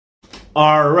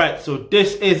Alright, so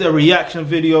this is a reaction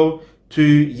video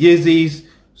to Yizzy's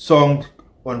song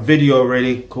on video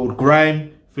already called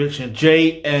Grime featuring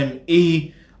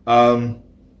JME.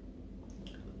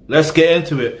 Let's get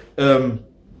into it.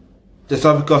 There's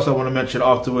something else I want to mention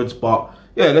afterwards, but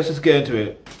yeah, let's just get into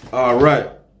it.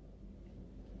 Alright.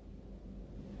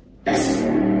 Grime.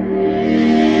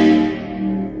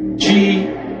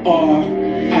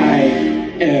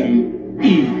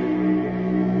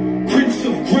 Prince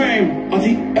of Grime,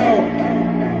 RDL.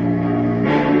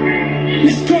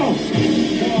 Let's go.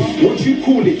 What you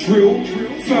call it, drill?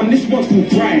 Fam, this one's called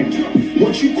Grime.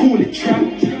 What you call it, trap?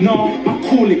 Nah, I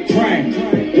call it Grime.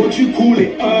 What you call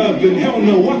it, urban? Hell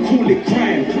no, I call it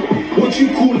Grime. What you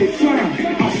call it, fam?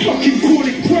 I fucking call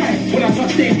it Grime. When I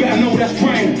touch they better know that's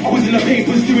Grime. I was in the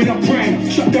papers doing up Grime.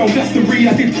 Shut down Glastonbury,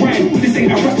 I did Grime. This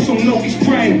ain't a rap song, no, it's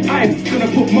Grime. I'm gonna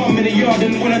put mum in the yard,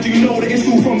 and when I do know that it's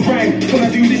all from Grime. When I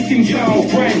do this thing, child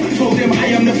Grime. Told them I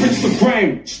am the prince of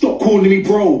Grime. Stop calling me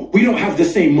bro, we don't have the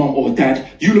same mum or dad.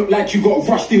 You look like you got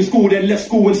rushed in school, then left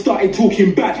school and started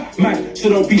talking bad. Man, so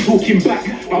don't be talking back.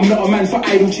 I'm not a man for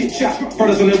idle chit chat.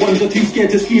 Brothers on the ones are too scared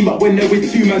to scheme, but when they're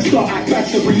with two man start act bad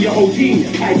to bring your whole team.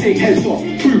 I take heads off,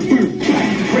 boom, boom,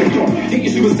 bang, red dot. Hit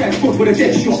your suicide squad with a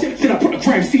dead shot. Then I put a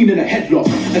crime scene in a headlock.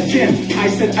 Again, I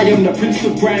said I am the prince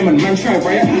of Grime, and man try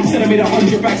riot. Said I made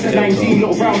 100 backs at 19,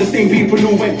 look around the same people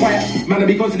who went quiet. Man, I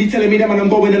be constantly telling me that man I'm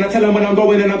going, and I tell them when I'm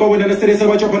going, and I go in, and I say this,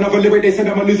 so I drop another lyric. They said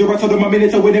I'm a loser, I told them I'm in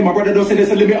it to win it. My brother don't say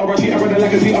there's a limit, or I treat a brother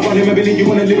like a sweet. I run him a billion, you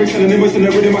want a lyrics and an invoice and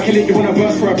a rhythm, I kill it. You want a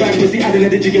verse for a bang, was the adding,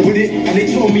 did you get with it? And they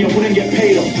told me I wouldn't get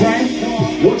paid off Grime.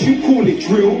 What you call it,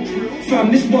 drill?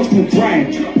 Fam, this one's called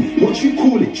Grime. What you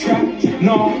call it, trap?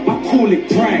 Nah, I call it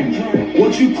Grime.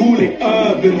 What you call it,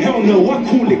 urban? Hell no, I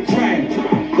call it Grime.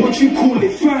 What you call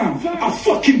it, fam? I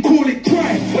fucking call it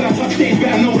Grime. When I touch stage,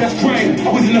 better know that's Grime. I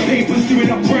was in the papers doing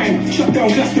up Grime. Shut down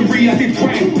Glastonbury, I did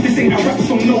Grime. This ain't a rap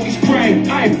song, no, it's Grime.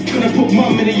 I'm gonna put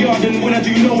mum in the yard, and when I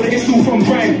do know that it's all from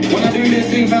Grime. When I do this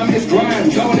thing, fam, it's Grime.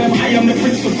 Tell them I am the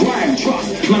prince of Grime.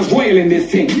 Trust, man's roiling this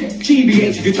thing.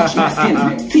 GBH if you touch my skin.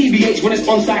 TBH when it's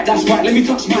on site, that's right. Let me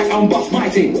touch mic, I'll bust my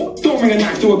thing. Don't bring a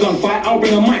knife to a gunfight, I'll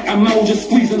bring a mic and man will just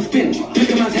squeeze and spin. Lick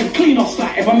a man's head clean off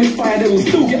sight. If I misfire, they will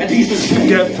still get a decent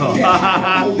spin.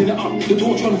 Holding it up, the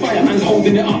torch on fire, man's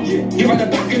holding it up. You're at the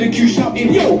back of the queue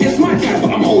shouting, yo, it's my time,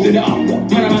 but I'm holding it up.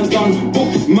 Man, a man's done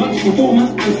books, merch, performance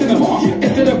and cinema.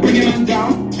 Instead of bringing man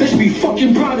down, they should be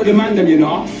fucking proud of the man, them, you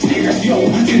know. Serious, yo,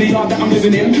 see the yard that I'm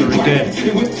living in. Right. See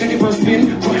the whip, take it for a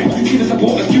spin. Right. See the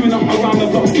supporters queuing up around the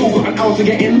block, still got an hour to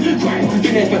get in. Right.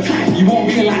 Been there for time, you won't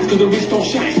realise cause the wrist don't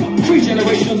shine. 3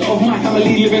 generations of my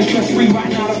family living stress free right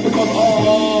now, that's because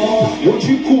what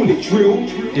you call it, drill?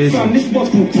 Fam, this one's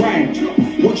called Grime.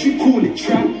 What you call it,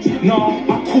 trap? Nah,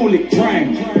 I call it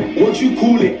Grime. What you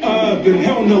call it, urban?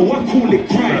 Hell no, I call it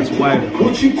Grime.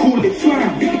 What you call it,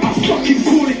 fam? I fucking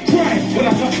call it Grime. When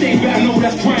I touch stage, better know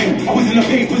that's Grime. I was in the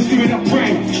papers doing up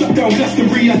Grime. Shut down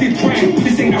Glastonbury, I did Grime.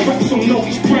 This ain't a rap song, no,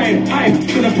 it's Grime. I'm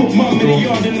gonna put mum in the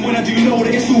yard, and when I do know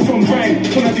that it's all from Grime.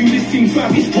 When I do this thing,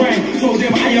 fam, it's Grime. Told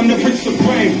them I am the prince of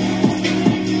Grime.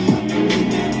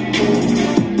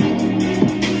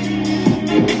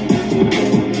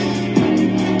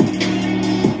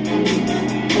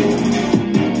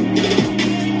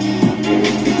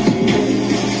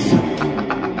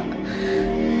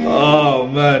 Oh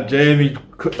man, Jamie, he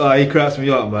cracks me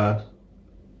up, man.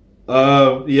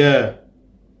 Yeah,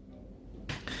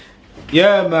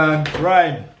 man,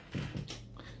 Grime,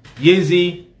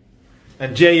 Yizzy,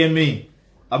 and JME.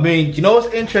 I mean, you know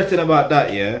what's interesting about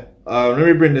that? Yeah, let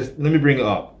me bring it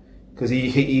up because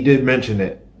he did mention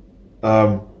it.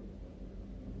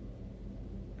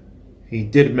 He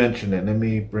did mention it. Let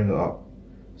me bring it up.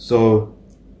 So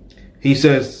he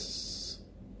says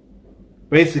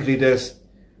basically there's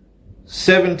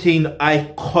 17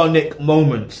 iconic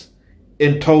moments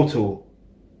in total,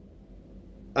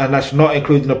 and that's not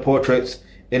including the portraits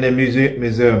in the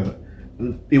museum.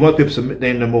 You want people to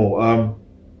name them all.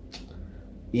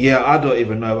 Yeah, I don't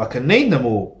even know if I can name them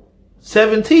all.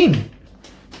 17.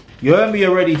 You heard me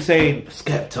already saying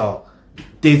Skepta,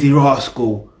 Daisy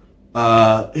Rascal,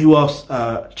 who else?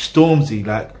 Stormzy.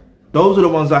 Like, those are the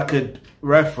ones I could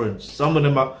reference. Some of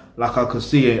them are, like, I could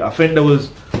see it. I think there was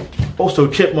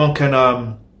also Chipmunk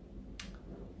and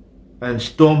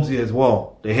Stormzy as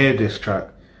well. They hear this track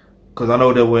because I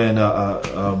know they were in a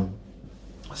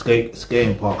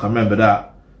skating park. I remember that.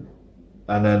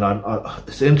 And then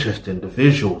it's interesting. The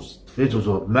visuals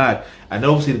were mad. And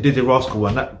obviously the Dizzy Rascal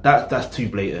one, that's too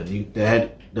blatant.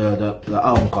 The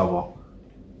album cover,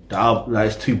 that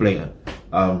is too blatant.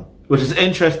 Which is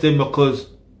interesting because,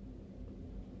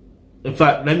 in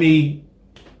fact, let me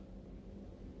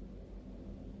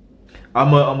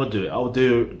I'm gonna do it. I'll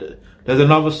do. There's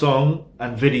another song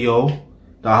and video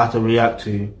that I have to react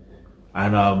to,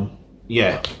 and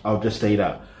yeah, I'll just say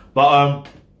that. But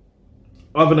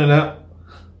other than that,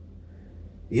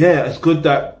 yeah, it's good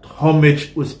that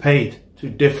homage was paid to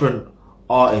different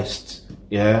artists.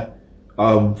 Yeah,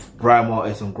 grime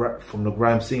artists and from the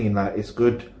grime scene. Like, it's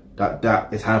good that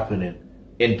that is happening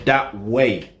in that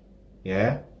way.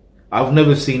 Yeah, I've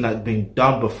never seen that being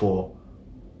done before.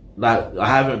 Like, I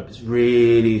haven't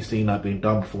really seen that being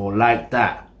done before like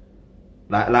that.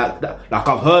 Like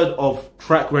I've heard of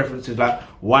track references like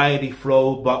Wiley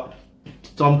Flow, but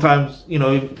sometimes, you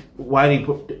know, Wiley,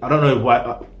 I don't know why,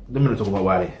 let me not talk about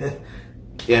Wiley.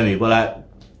 Yeah, me, but like,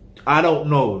 I don't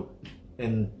know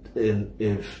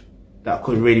if that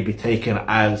could really be taken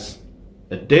as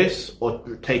a diss or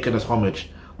taken as homage.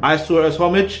 I saw it as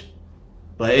homage,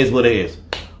 but it is what it is.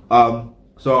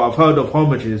 So I've heard of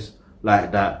homages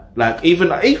like that. Like, even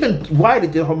Wiley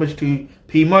did homage to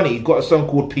P Money. He got a song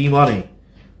called P Money.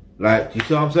 Like, you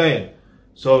see what I'm saying?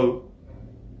 So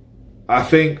I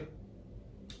think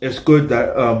it's good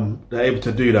that they're able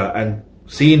to do that. And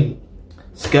seeing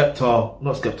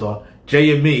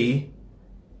JME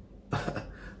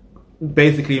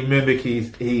basically mimic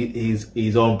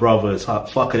his own brother is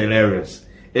fucking hilarious.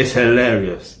 It's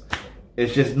hilarious.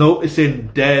 It's just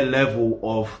noticing their level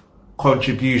of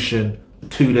contribution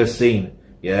to the scene.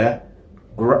 Yeah,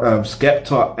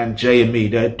 Skepta and JME,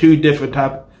 they're two different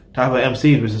type of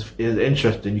MCs, which is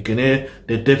interesting. You can hear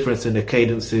the difference in the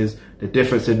cadences, the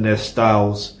difference in their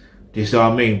styles. Do you see what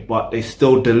I mean? But they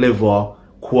still deliver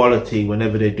quality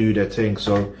whenever they do their thing.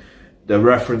 So the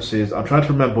references, I'm trying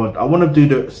to remember. I want to do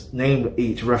the name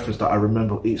each reference that I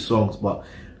remember each songs. But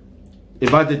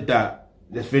if I did that,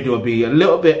 this video would be a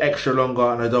little bit extra longer,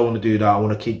 and I don't want to do that. I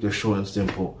want to keep this short and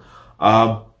simple.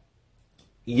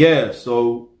 Yeah,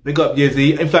 so big up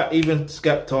Yizzy. In fact, even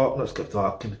Skepta,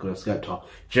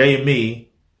 JME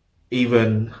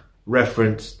even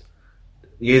referenced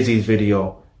Yizzy's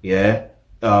video, yeah.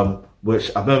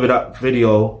 Which I remember that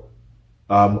video,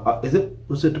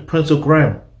 was it the Prince of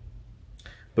Grime?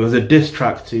 But it was a diss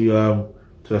track to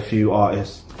a few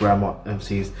artists, grime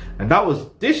MCs, and that was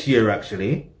this year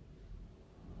actually.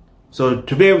 So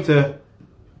to be able to,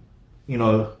 you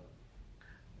know,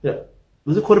 yeah,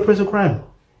 was it called the Prince of Grime?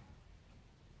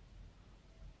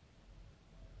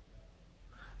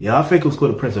 Yeah, I think it was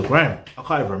called the Prince of Grime. I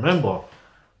can't even remember.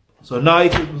 So now he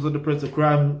was the Prince of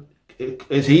Grime.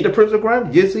 Is he the Prince of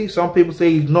Grime? Yizzy? Some people say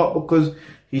he's not because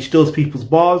he steals people's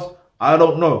bars. I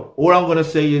don't know. All I'm going to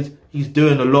say is he's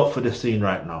doing a lot for the scene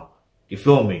right now. You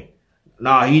feel me?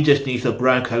 Nah, he just needs a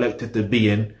grime collective to be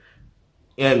in.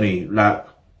 Get me? Like,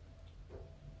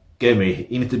 get me?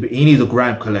 He needs a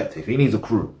grime collective. He needs a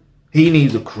crew. He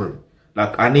needs a crew.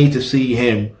 Like, I need to see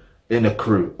him in a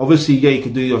crew. Obviously, yeah, you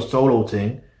can do your solo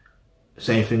thing.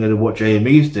 Same thing as what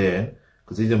JME's doing,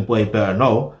 because he's in way better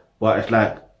now. But it's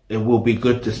like, it will be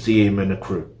good to see him in a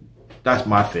crew. That's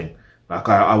my thing. Like,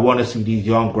 I want to see these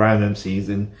young grime MCs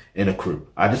in a crew.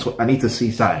 I need to see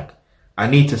something. I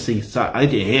need to see something. I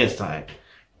need to hear something.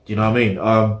 Do you know what I mean?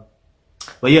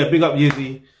 But yeah, big up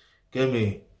Yizzy. Get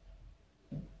me?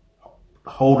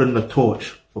 Holding the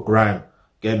torch for grime.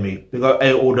 Get me? Big up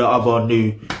all the other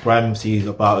new grime MCs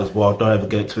about as well. Don't ever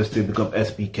get it twisted. Big up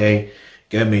SBK.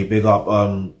 Get me? Big up,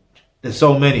 there's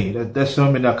so many. There's so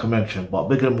many I can mention, but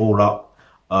big them all up.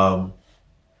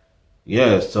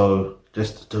 Yeah, so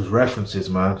just those references,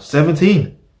 man.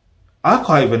 17. I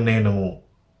can't even name them all.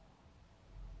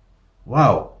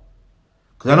 Wow.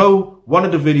 Because I know one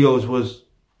of the videos was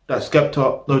that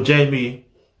Skepta, no, JME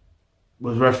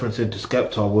was referencing to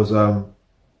Skepta was,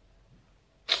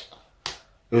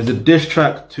 it was a diss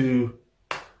track to,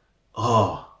 it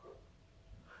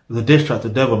was a diss track to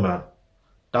Devilman.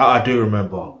 That I do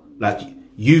remember. Like,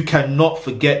 you cannot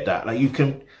forget that. Like, you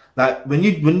can, like, when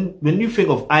you think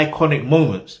of iconic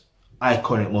moments,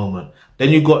 then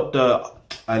you got the,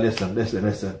 listen.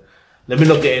 Let me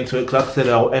not get into it, because like I said,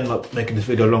 I'll end up making this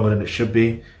video longer than it should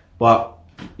be. But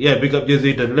yeah, big up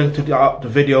Yizzy. The link to the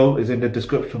video is in the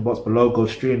description box below. Go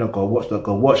stream that, go watch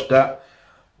that.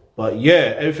 But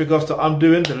yeah, everything else that I'm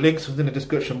doing, the links is in the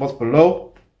description box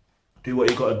below. Do what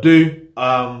you gotta do.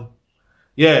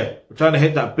 Yeah, we're trying to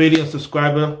hit that billion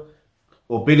subscribers.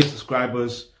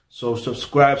 So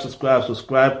subscribe.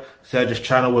 Share this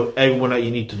channel with everyone that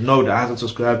you need to know that hasn't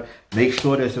subscribed. Make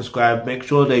sure they subscribe. Make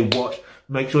sure they watch.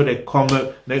 Make sure they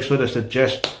comment. Make sure they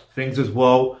suggest things as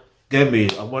well. Get me?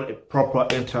 I want a proper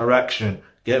interaction.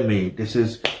 Get me? This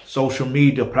is social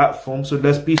media platform, so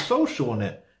let's be social on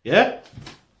it. Yeah?